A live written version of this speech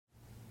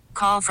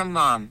Call from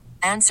mom.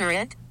 Answer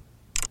it.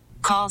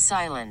 Call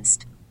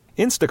silenced.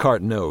 Instacart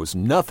knows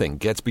nothing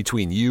gets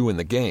between you and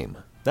the game.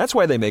 That's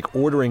why they make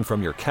ordering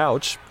from your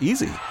couch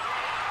easy.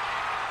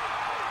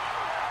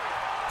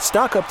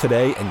 Stock up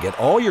today and get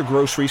all your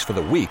groceries for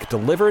the week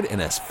delivered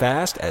in as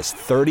fast as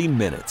 30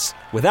 minutes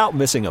without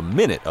missing a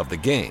minute of the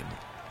game.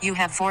 You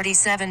have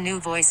 47 new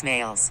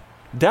voicemails.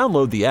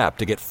 Download the app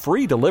to get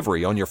free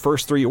delivery on your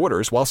first 3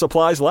 orders while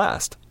supplies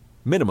last.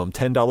 Minimum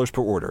 $10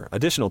 per order.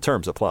 Additional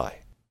terms apply.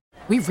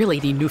 We really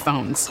need new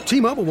phones.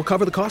 T-Mobile will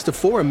cover the cost of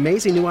 4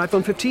 amazing new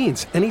iPhone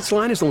 15s, and each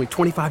line is only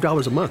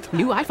 $25 a month.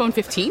 New iPhone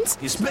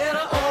 15s? It's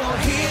better over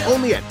here.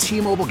 Only at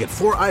T-Mobile, get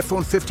 4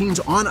 iPhone 15s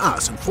on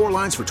us and 4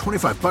 lines for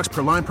 $25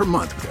 per line per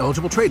month with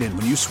eligible trade-in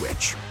when you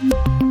switch.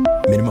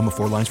 Minimum of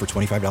 4 lines for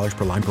 $25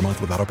 per line per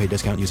month with autopay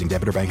discount using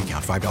debit or bank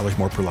account. $5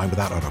 more per line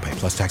without autopay,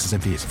 plus taxes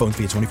and fees. Phone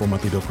fee at 24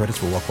 monthly bill credits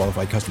for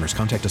well-qualified customers.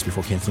 Contact us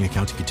before canceling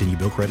account to continue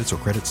bill credits or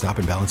credit stop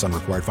and balance on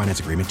required finance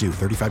agreement due.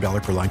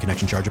 $35 per line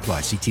connection charge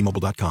applies. See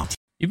T-Mobile.com.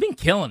 You've been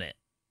killing it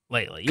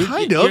lately.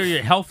 Kind of. You're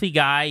a healthy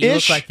guy. You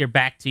look like you're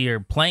back to your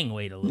playing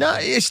weight a little No,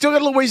 bit. it's still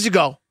got a little ways to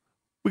go.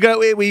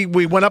 We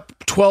went up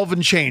 12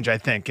 and change, I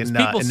think, in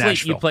People sleep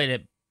Nashville. you played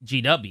at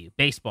GW,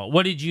 baseball.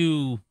 What did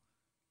you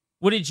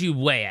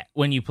weigh at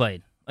when you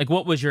played? Like,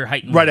 what was your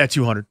height and Right weight? at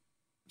 200.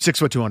 6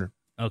 foot 200.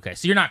 Okay,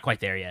 so you're not quite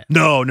there yet.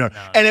 No.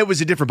 And it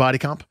was a different body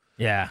comp.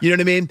 Yeah. You know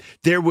what I mean?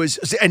 There was,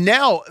 and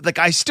now, like,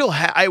 I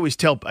always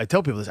tell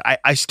people this,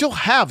 I still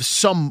have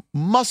some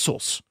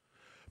muscles,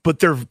 but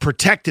they're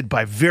protected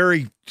by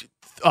very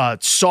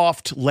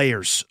soft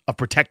layers of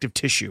protective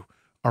tissue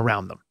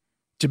around them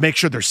to make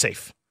sure they're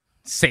safe.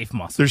 Safe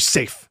muscles. They're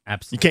safe.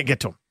 Absolutely. You can't get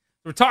to them.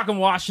 We're talking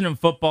Washington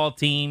football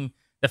team,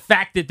 the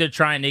fact that they're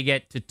trying to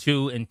get to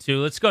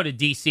 2-2. Let's go to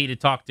D.C. to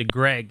talk to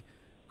Greg.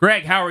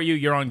 Greg, how are you?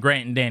 You're on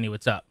Grant and Danny.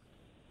 What's up?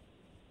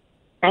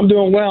 I'm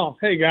doing well.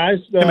 Hey, guys.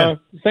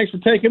 Thanks for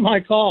taking my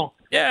call.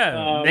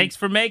 Yeah, thanks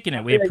for making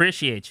it. We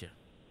appreciate you.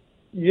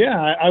 Yeah,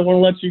 I want to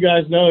let you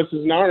guys know this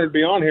is an honor to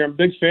be on here. I'm a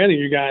big fan of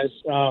you guys.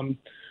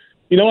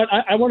 You know what?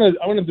 I want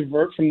to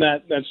divert from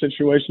that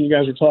situation you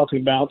guys are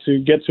talking about to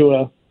get to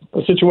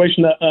a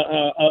situation,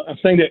 a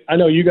thing that I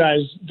know you guys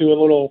do a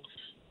little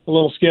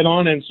skit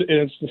on, and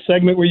it's the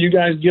segment where you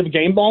guys give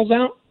game balls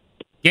out.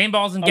 Game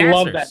balls and gassers. I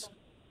love that.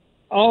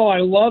 Oh, I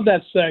love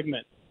that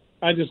segment.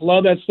 I just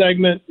love that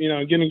segment. You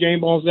know, giving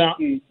game balls out,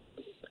 and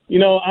you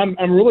know,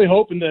 I'm really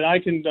hoping that I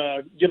can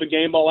give a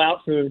game ball out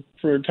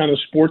for kind of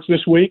sports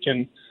this week,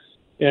 and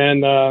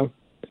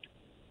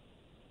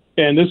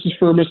this is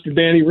for Mr.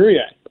 Danny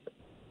Rouhier.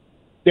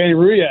 Danny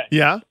Rouhier.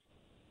 Yeah.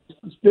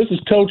 This is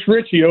Coach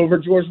Ritchie over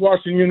at George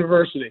Washington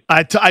University.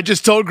 I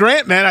just told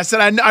Grant, man. I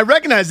said I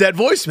recognize that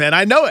voice, man.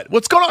 I know it.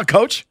 What's going on,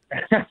 Coach?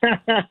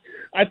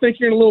 I think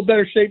you're in a little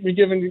better shape than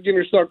giving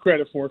yourself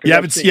credit for. You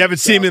haven't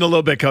seen me in a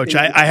little bit, Coach.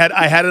 I had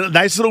a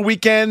nice little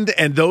weekend,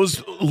 and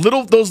those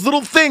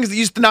little things that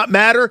used to not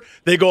matter,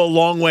 they go a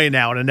long way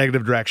now in a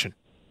negative direction.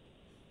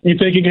 You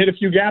think you can hit a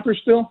few gappers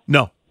still?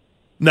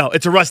 No,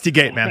 it's a rusty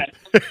gate, man.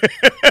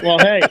 Well,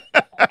 hey,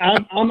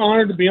 I'm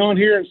honored to be on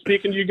here and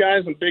speaking to you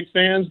guys. I'm big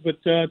fans,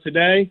 but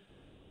today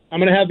I'm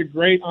going to have the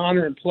great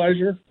honor and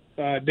pleasure,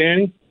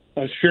 Danny,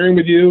 sharing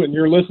with you and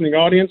your listening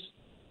audience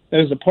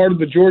as a part of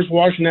the George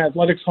Washington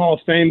Athletics Hall of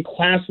Fame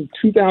class of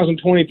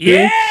 2022.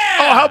 Yeah!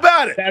 Oh, how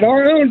about it? That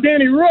our own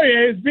Danny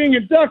Rouhier is being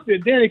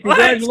inducted. Danny,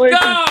 congratulations. Let's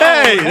go!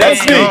 Hey,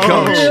 that's me,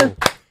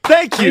 Coach.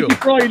 Thank you. Thank you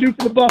for all you do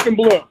for the Buck and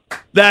Blue.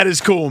 That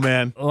is cool,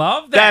 man.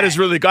 Love that. That is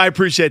really. I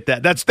appreciate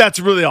that. That's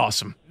really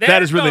awesome.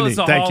 That is really neat.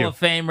 Thank you. Hall of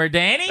Famer,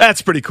 Danny.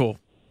 That's pretty cool.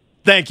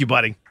 Thank you,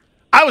 buddy.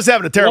 I was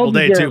having a terrible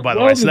day too, by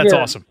the way. So that's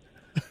awesome.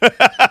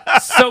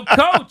 So,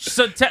 Coach,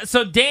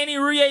 so Danny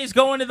Rouhier is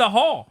going to the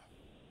Hall.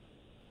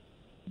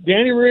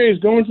 Danny Rouhier is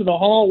going to the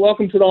Hall.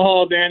 Welcome to the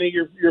Hall, Danny.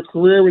 Your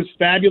career was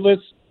fabulous,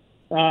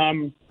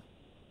 and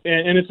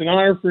it's an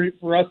honor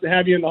for us to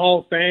have you in the Hall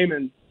of Fame.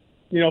 And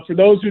you know, for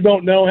those who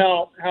don't know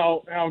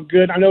how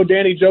good, I know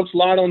Danny jokes a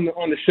lot on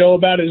the show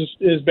about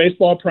his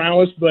baseball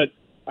prowess, but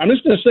I'm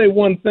just going to say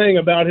one thing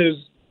about his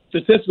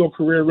statistical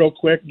career real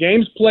quick.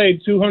 Games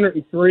played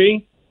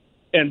 203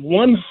 and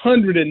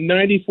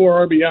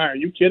 194 RBI. Are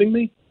you kidding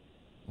me?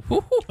 I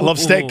love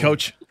steak,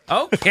 Coach.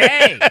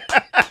 Okay.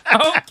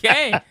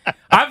 Okay.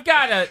 I've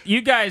got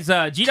you guys,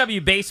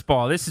 GW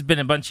Baseball, this has been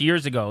a bunch of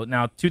years ago.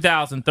 Now,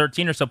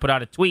 2013 or so, put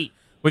out a tweet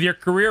with your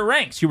career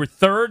ranks. You were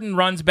third in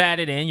runs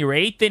batted in. You were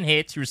eighth in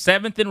hits. You were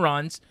seventh in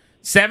runs,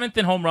 seventh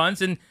in home runs.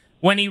 And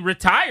when he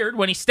retired,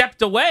 when he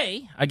stepped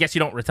away, I guess you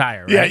don't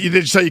retire, right? Yeah, you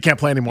did, so you can't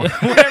play anymore.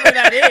 Whatever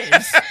that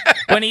is.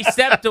 When he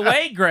stepped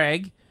away,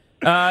 Greg,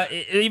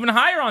 even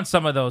higher on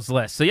some of those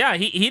lists. So, yeah,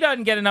 he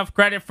doesn't get enough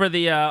credit for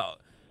the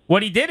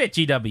what he did at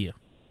GW.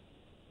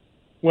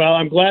 Well,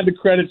 I'm glad the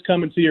credit's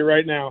coming to you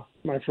right now,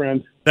 my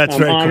friend. That's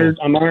very honored.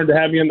 cool. I'm honored to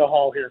have you in the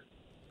Hall here.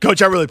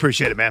 Coach, I really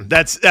appreciate it, man.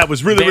 That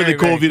was really, Very, really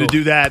cool very of you to cool.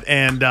 do that.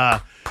 And,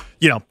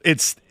 you know,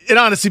 it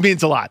honestly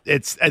means a lot.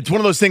 It's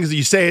one of those things that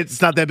you say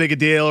it's not that big a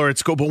deal or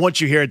it's cool, but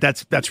once you hear it,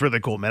 that's really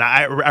cool, man.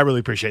 I really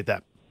appreciate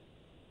that.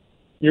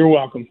 You're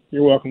welcome.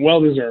 You're welcome.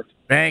 Well deserved.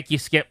 Thank you,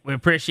 Skip. We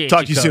appreciate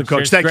Talk to you soon, Coach.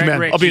 There's Thank you, Gregg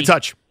man. I'll be in Ritchie.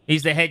 touch.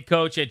 He's the head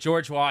coach at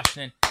George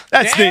Washington.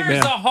 That's neat, man.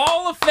 There's a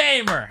Hall of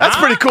Famer. That's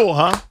huh? pretty cool,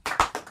 huh?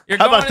 You're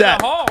How going about to that?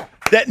 the Hall.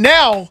 That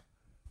now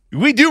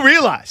we do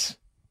realize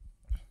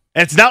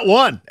it's not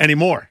one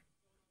anymore.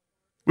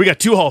 We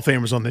got 2 Hall of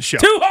Famers on this show.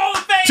 2 Hall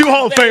of Famers. 2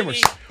 Hall of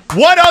baby. Famers.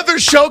 What other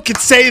show could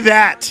say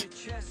that?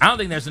 I don't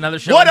think there's another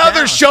show. What in other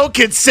town. show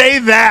could say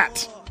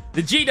that?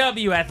 The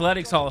GW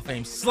Athletics Hall of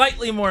Fame,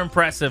 slightly more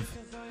impressive,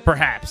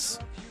 perhaps,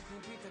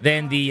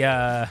 than the,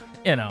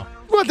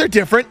 Well, they're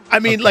different. I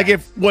mean,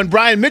 like when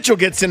Brian Mitchell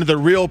gets into the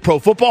real Pro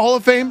Football Hall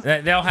of Fame,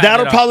 they'll have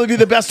that'll it all. probably be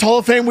the best Hall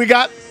of Fame we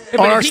got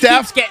Yeah, on but our if he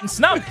staff. keeps getting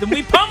snubbed, then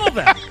we pummel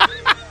them.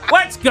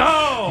 Let's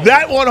go.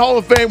 That one Hall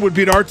of Fame would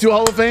beat our 2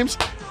 Hall of Fames,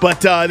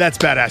 but that's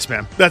badass,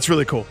 man. That's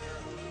really cool.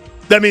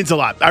 That means a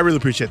lot. I really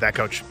appreciate that,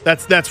 Coach.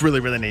 That's really,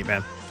 really neat,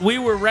 man. We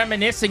were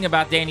reminiscing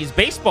about Danny's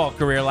baseball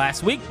career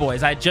last week,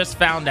 boys. I just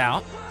found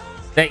out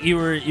that you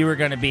were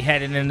going to be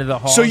heading into the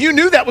Hall. So you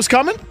knew that was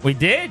coming? We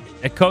did.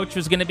 A coach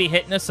was going to be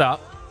hitting us up.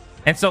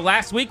 And so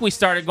last week we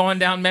started going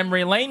down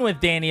memory lane with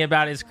Danny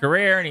about his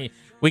career, and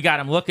we got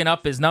him looking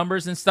up his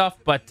numbers and stuff.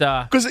 But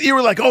because you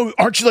were like, "Oh,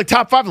 aren't you like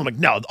top 5?" I'm like,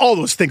 "No, all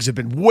those things have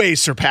been way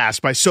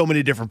surpassed by so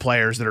many different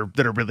players that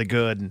are really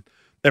good and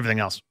everything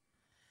else."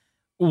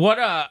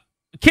 what?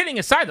 Kidding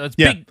aside, though, it's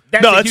Yeah. big.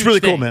 That's No, a that's huge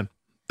really thing. cool, man.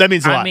 That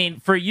means a lot. I mean,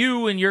 for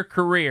you and your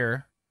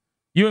career,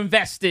 you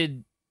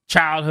invested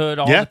childhood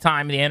all Yeah. the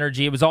time, the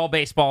energy. It was all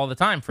baseball all the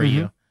time for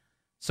you.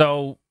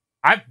 So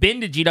I've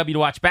been to GW to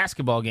watch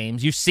basketball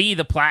games. You see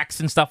the plaques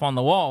and stuff on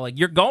the wall. Like,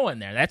 you're going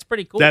there. That's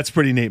pretty cool. That's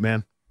pretty neat,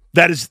 man.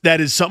 That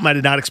is something I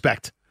did not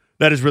expect.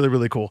 That is really,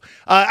 really cool.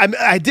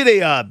 I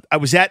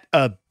was at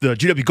the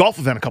GW golf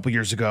event a couple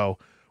years ago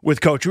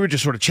with Coach. We were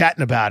just sort of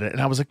chatting about it,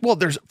 and I was like, well,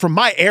 from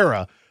my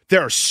era,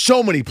 there are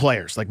so many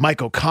players, like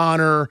Mike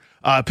O'Connor,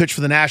 pitched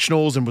for the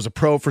Nationals and was a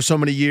pro for so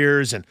many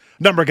years, and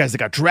a number of guys that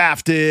got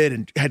drafted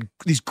and had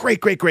these great,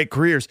 great, great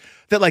careers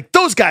that, like,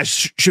 those guys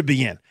should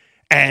be in.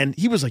 And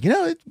he was like,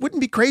 it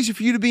wouldn't be crazy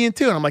for you to be in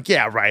too. And I'm like,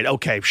 yeah, right.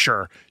 Okay,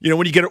 sure.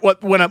 When you get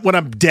when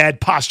I'm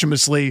dead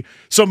posthumously,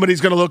 somebody's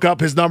going to look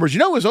up his numbers.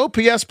 His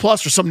OPS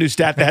plus or some new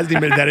stat that hasn't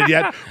even been invented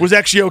yet was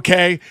actually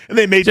okay. And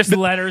they made just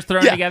letters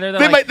thrown together.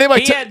 They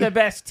might he had the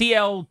best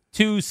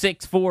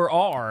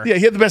TL264R. Yeah,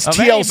 he had the best of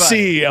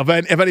TLC of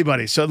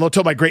anybody. So they'll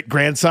tell my great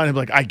grandson, he'll be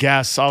like, I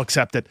guess I'll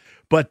accept it.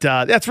 But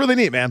that's really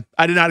neat, man.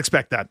 I did not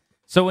expect that.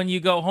 So when you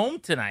go home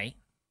tonight,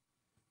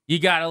 you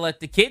got to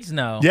let the kids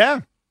know. Yeah.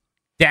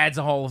 Dad's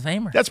a Hall of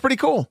Famer. That's pretty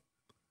cool.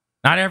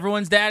 Not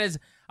everyone's dad is.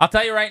 I'll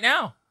tell you right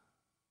now,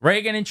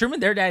 Reagan and Truman,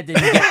 their dad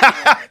didn't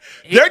get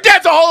Their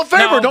dad's a Hall of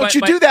Famer. No, Don't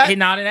you but do that. He's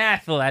not an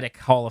athletic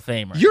Hall of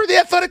Famer. You're the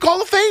Athletic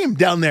Hall of Fame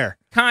down there.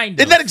 Kind of.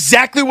 Isn't that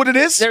exactly what it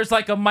is? There's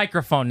like a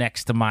microphone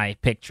next to my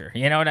picture.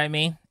 You know what I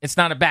mean? It's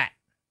not a bat.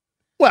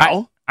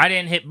 Well, I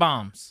didn't hit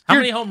bombs. How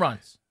many home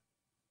runs?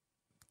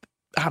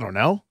 I don't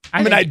know.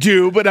 I I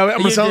do, but I'm going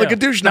to You sound do. like a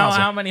douche No, now.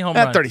 how many home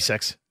runs?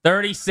 36.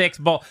 36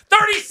 balls.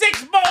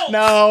 36 balls!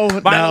 No,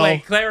 By the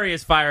way, Clary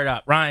is fired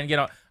up. Ryan, get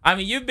on. I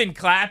mean, you've been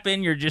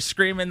clapping. You're just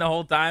screaming the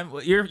whole time.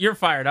 You're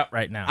fired up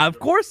right now. Of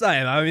course I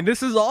am. I mean,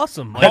 this is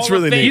awesome. That's Hall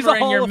of really neat. He's a Famer in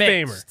Hall your of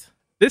midst. Famer.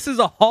 This is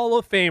a Hall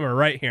of Famer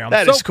right here. I'm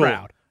That so is cool.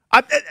 proud.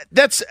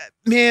 That's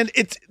man.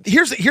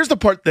 Here's the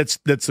part that's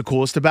the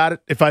coolest about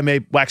it. If I may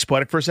wax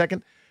poetic for a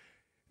second,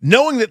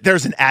 knowing that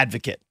there's an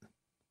advocate.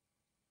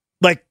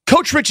 Like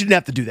Coach Ritchie didn't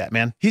have to do that,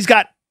 man. He's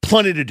got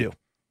plenty to do.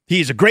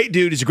 He's a great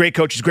dude. He's a great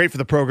coach. He's great for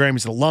the program.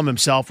 He's an alum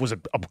himself. Was a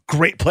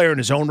great player in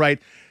his own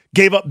right.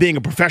 Gave up being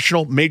a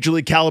professional, major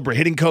league caliber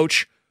hitting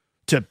coach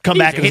to come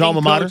back in his alma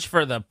mater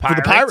for the Pirates.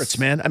 For the Pirates,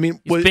 man. I mean,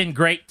 He's been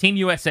great. Team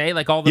USA,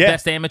 like all the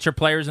best amateur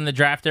players in the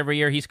draft every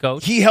year he's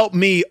coached. He helped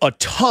me a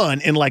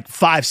ton in like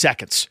 5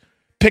 seconds.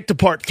 Picked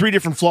apart 3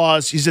 different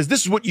flaws. He says,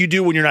 this is what you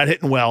do when you're not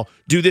hitting well.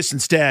 Do this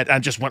instead. I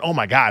just went, oh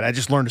my God, I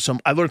learned so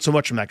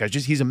much from that guy.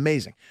 He's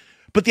amazing.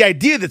 But the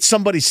idea that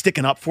somebody's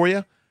sticking up for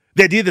you,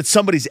 the idea that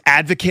somebody's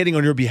advocating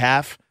on your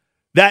behalf,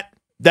 that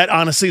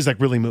honestly is like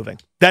really moving.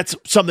 That's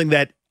something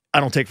that I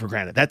don't take for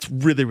granted. That's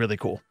really, really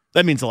cool.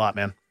 That means a lot,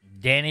 man.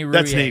 Danny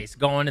That's Rouhier neat. is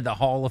going to the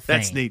Hall of Fame.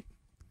 That's neat.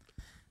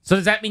 So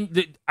does that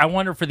mean I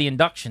wonder for the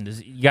induction,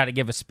 you got to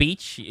give a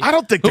speech? I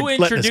don't think who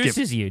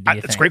introduces you. Do you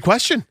That's think? a great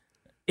question.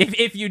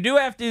 If you do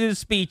have to do a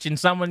speech and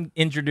someone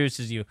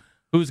introduces you,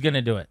 who's going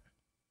to do it?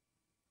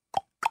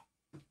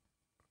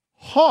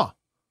 Huh?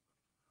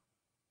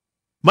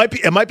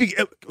 It might be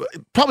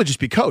probably just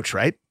be Coach,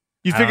 right?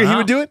 You figure he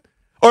would do it,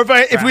 or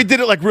if we did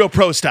it like real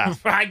pro style.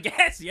 I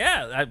guess,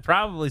 yeah, I'd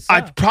probably. So.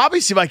 I'd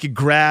probably see if I could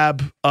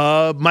grab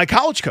my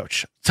college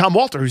coach, Tom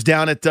Walter, who's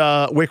down at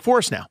Wake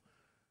Forest now.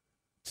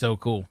 So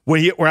cool.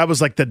 Where I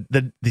was like the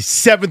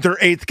 7th or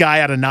 8th guy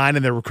out of 9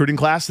 in their recruiting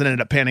class, that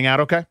ended up panning out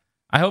okay.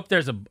 I hope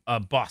there's a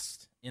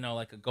bust,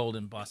 like a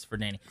golden bust for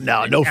Danny.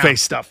 No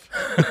face stuff.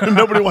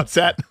 Nobody wants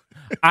that.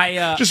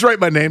 Just write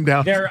my name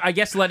down. They're, I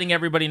guess, letting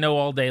everybody know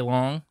all day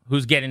long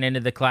who's getting into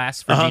the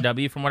class for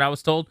GW, from what I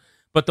was told.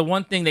 But the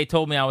one thing they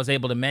told me I was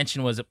able to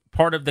mention was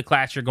part of the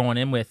class you're going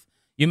in with,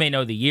 you may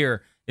know the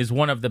year, is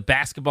one of the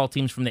basketball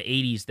teams from the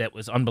 80s that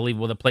was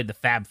unbelievable that played the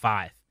Fab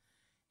Five.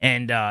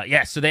 And,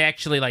 so they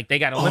actually, they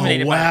got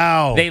eliminated. Oh,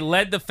 wow. They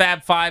led the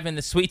Fab Five in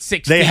the Sweet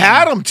 16. They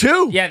had them,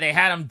 too. Yeah, they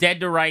had them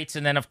dead to rights.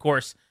 And then, of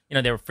course,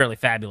 they were fairly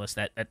fabulous.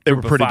 That They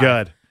were pretty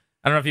good.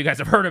 I don't know if you guys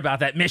have heard about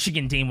that.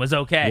 Michigan team was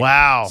okay.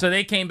 Wow. So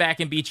they came back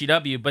and beat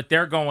GW, but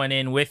they're going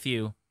in with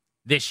you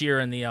this year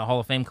in the Hall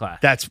of Fame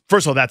class.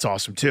 First of all, that's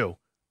awesome, too.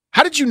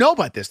 How did you know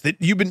about this? That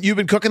you've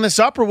been cooking this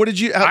up, or what did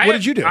you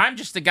do? I'm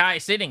just a guy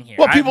sitting here.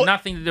 Well, I have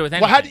nothing to do with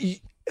anything.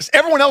 Well,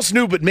 everyone else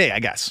knew but me, I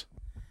guess.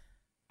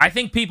 I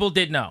think people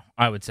did know,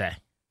 I would say.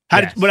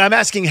 But I'm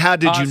asking, how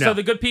did you know? So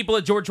the good people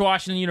at George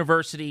Washington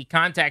University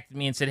contacted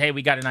me and said, hey,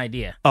 we got an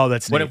idea. Oh,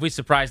 that's neat. What if we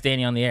surprise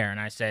Danny on the air? And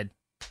I said,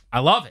 I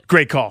love it.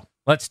 Great call.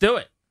 Let's do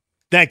it.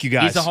 Thank you,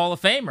 guys. He's a Hall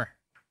of Famer.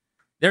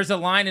 There's a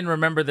line in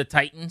Remember the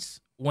Titans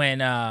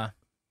when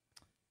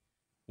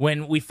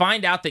we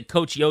find out that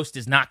Coach Yost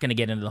is not going to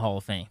get into the Hall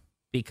of Fame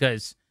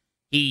because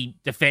he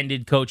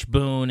defended Coach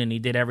Boone and he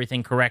did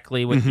everything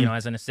correctly with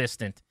as an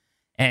assistant.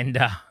 And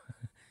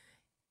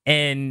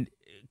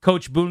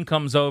Coach Boone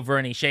comes over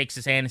and he shakes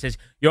his hand and says,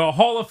 "You're a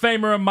Hall of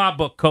Famer in my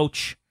book,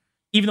 Coach,"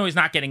 even though he's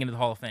not getting into the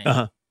Hall of Fame.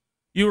 Uh-huh.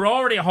 You were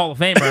already a Hall of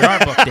Famer in our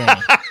book,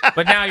 Danny,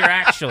 but now you're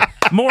actually,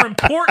 more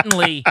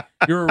importantly,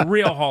 you're a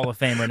real Hall of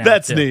Famer now.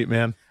 That's too. neat,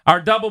 man. Our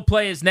double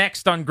play is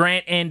next on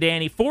Grant and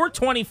Danny.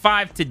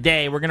 4:25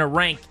 today. We're going to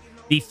rank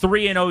the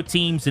 3-0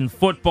 teams in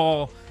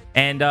football,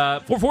 and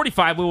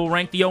 4:45 we will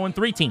rank the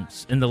 0-3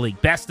 teams in the league,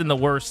 best and the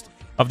worst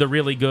of the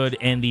really good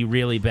and the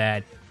really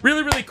bad.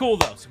 Really, really cool,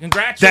 though. So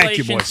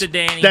congratulations to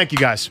Danny. Thank you,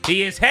 guys.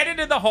 He is headed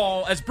to the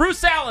Hall, as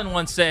Bruce Allen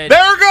once said.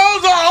 There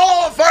goes the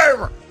Hall of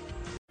Famer.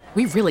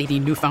 We really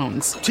need new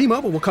phones.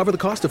 T-Mobile will cover the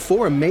cost of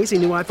 4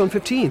 amazing new iPhone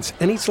 15s,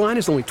 and each line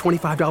is only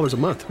 $25 a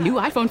month. New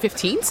iPhone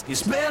 15s?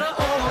 It's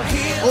better over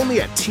here.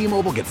 Only at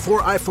T-Mobile, get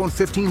 4 iPhone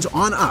 15s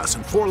on us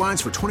and 4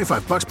 lines for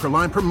 $25 per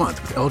line per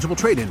month with eligible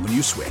trade-in when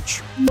you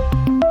switch.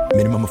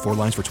 Minimum of 4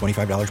 lines for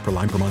 $25 per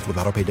line per month with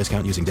autopay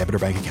discount using debit or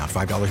bank account.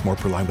 $5 more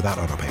per line without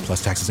autopay,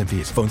 plus taxes and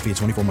fees. Phone fee at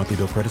 24 monthly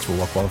bill credits for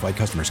well-qualified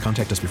customers.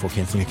 Contact us before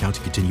canceling account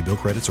to continue bill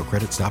credits or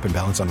credit stop and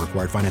balance on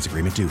required finance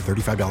agreement due.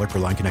 $35 per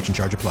line connection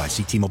charge applies.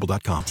 See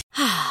T-Mobile.com.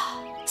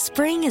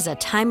 Spring is a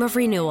time of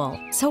renewal,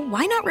 so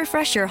why not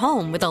refresh your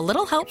home with a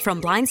little help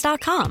from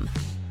Blinds.com?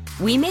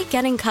 We make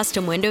getting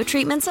custom window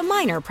treatments a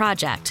minor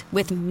project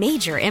with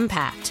major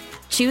impact.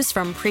 Choose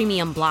from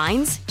premium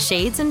blinds,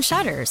 shades, and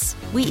shutters.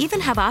 We even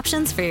have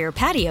options for your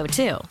patio,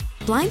 too.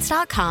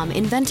 Blinds.com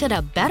invented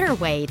a better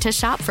way to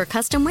shop for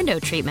custom window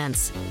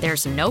treatments.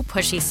 There's no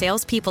pushy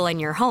salespeople in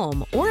your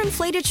home or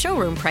inflated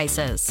showroom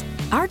prices.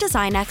 Our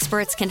design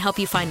experts can help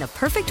you find the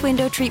perfect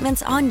window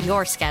treatments on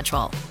your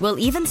schedule. We'll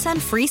even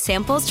send free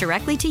samples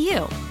directly to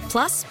you.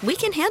 Plus, we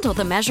can handle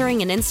the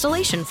measuring and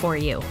installation for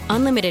you.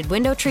 Unlimited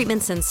window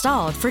treatments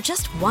installed for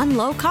just one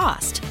low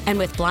cost. And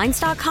with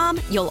Blinds.com,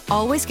 you'll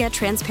always get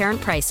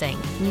transparent pricing.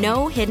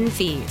 No hidden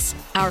fees.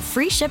 Our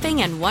free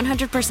shipping and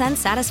 100%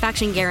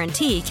 satisfaction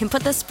guarantee can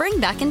put the spring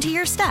back into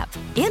your step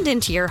and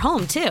into your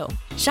home, too.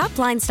 Shop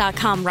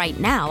Blinds.com right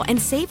now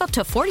and save up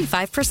to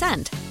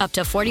 45%. Up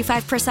to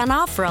 45%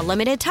 off for a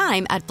limited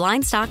time at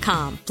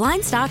Blinds.com.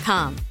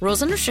 Blinds.com.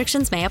 Rules and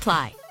restrictions may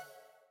apply.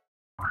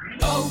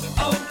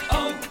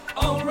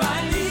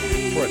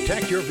 O'Reilly.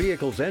 Protect your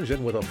vehicle's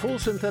engine with a full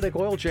synthetic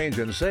oil change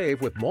and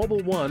save with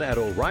Mobil 1 at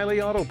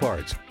O'Reilly Auto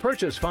Parts.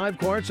 Purchase 5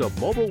 quarts of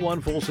Mobil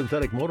 1 full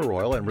synthetic motor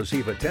oil and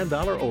receive a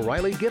 $10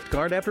 O'Reilly gift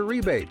card after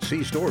rebate.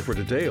 See store for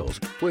details.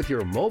 With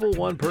your Mobil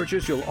 1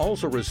 purchase, you'll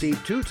also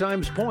receive 2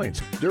 times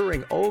points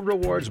during O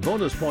Rewards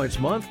Bonus Points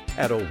Month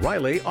at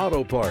O'Reilly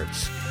Auto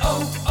Parts.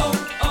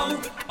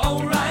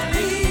 O'Reilly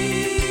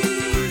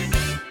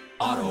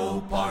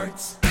Auto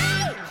Parts.